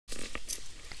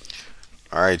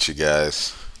Alright, you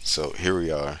guys. So here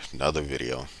we are, another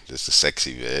video. Just a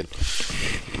sexy vid.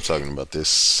 I'm talking about this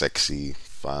sexy,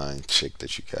 fine chick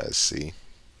that you guys see.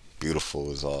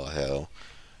 Beautiful as all hell.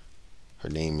 Her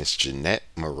name is Janette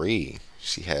Marie.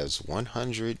 She has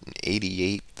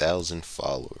 188,000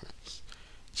 followers.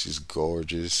 She's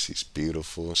gorgeous. She's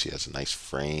beautiful. She has a nice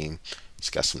frame. She's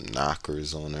got some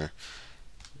knockers on her.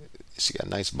 She got a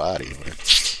nice body on her.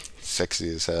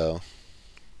 Sexy as hell.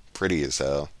 Pretty as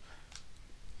hell.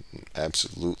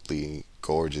 Absolutely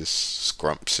gorgeous,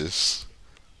 scrumptious.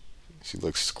 She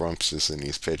looks scrumptious in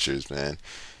these pictures, man.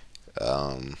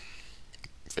 Um,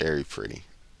 Very pretty.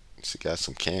 She got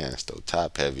some cans though,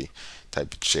 top heavy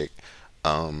type of chick.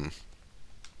 Um,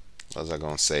 what was I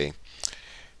gonna say?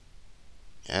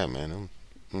 Yeah, man.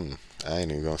 I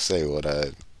ain't even gonna say what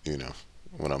you know,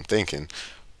 what I'm thinking.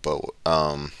 But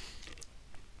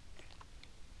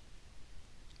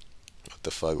what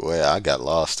the fuck? Well, I got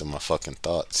lost in my fucking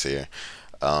thoughts here.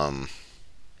 Um,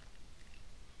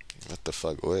 what the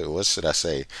fuck? What should I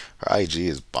say? Her IG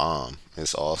is bomb.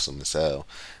 It's awesome as hell.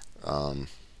 Um,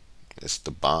 it's the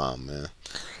bomb, man.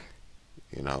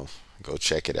 You know, go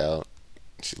check it out.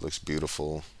 She looks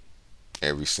beautiful.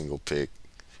 Every single pic,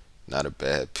 not a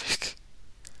bad pic.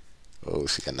 Oh,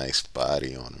 she got a nice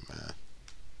body on her, man.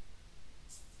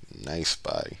 Nice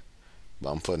body.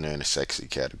 But I'm putting her in a sexy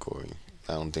category.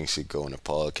 I don't think she'd go in the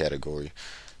Pawg category.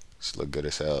 She look good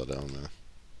as hell, though, man.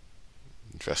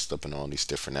 Dressed up in all these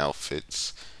different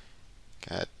outfits.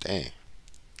 God damn,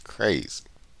 crazy.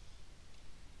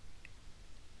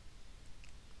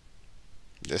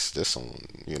 This some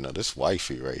this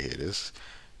wifey right here. This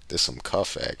some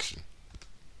cuff action.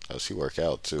 Oh, she work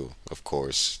out too. Of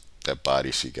course, that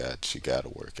body she gotta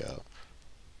work out.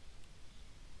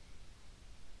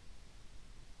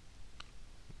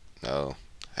 No,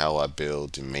 how I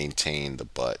build and maintain the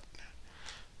butt.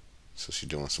 So she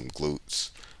doing some glutes.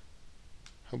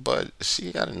 Her butt,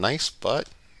 she got a nice butt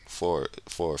for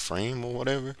a frame or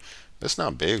whatever. It's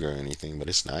not big or anything, but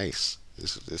it's nice.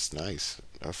 It's nice.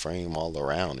 Her frame all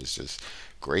around is just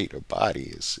great. Her body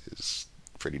is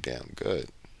pretty damn good.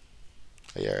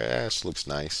 Yeah, her ass looks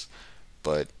nice,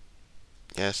 but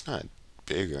yeah, it's not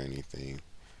big or anything.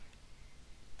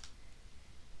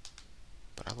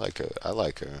 But I like her. I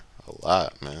like her a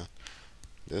lot, man.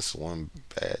 This one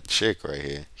bad chick right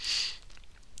here.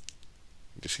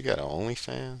 Does she got an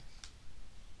OnlyFans?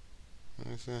 Let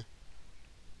me see.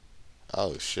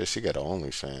 Oh shit, she got an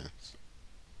OnlyFans.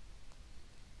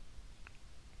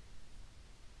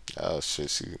 Oh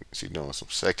shit, she doing some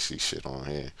sexy shit on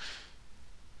here.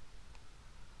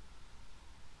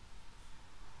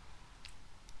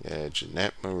 Yeah,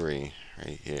 Janette Marie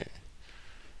right here.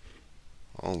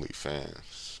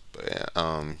 OnlyFans. But yeah,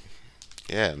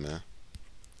 yeah, man.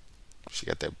 She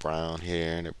got that brown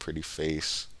hair and a pretty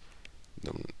face.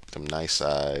 Them nice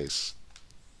eyes.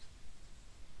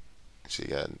 She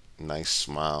got a nice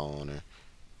smile on her.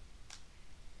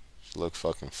 She look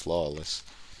fucking flawless.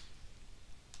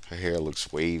 Her hair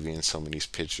looks wavy in some of these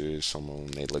pictures. Some of them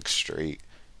they look straight.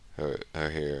 Her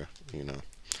hair,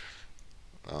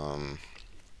 Um,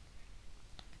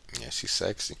 yeah, she's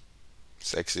sexy.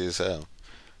 Sexy as hell.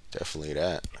 Definitely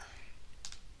that.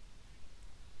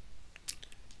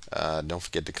 Don't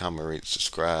forget to comment, rate,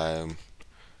 subscribe.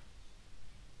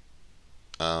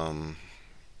 Um,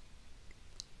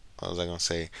 what was I gonna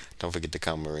say? Don't forget to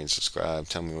comment, rate, and subscribe.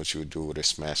 Tell me what you would do with a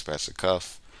smash pass or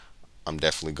cuff. I'm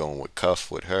definitely going with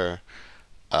cuff with her.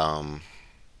 Um,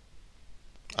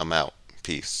 I'm out.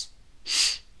 Peace.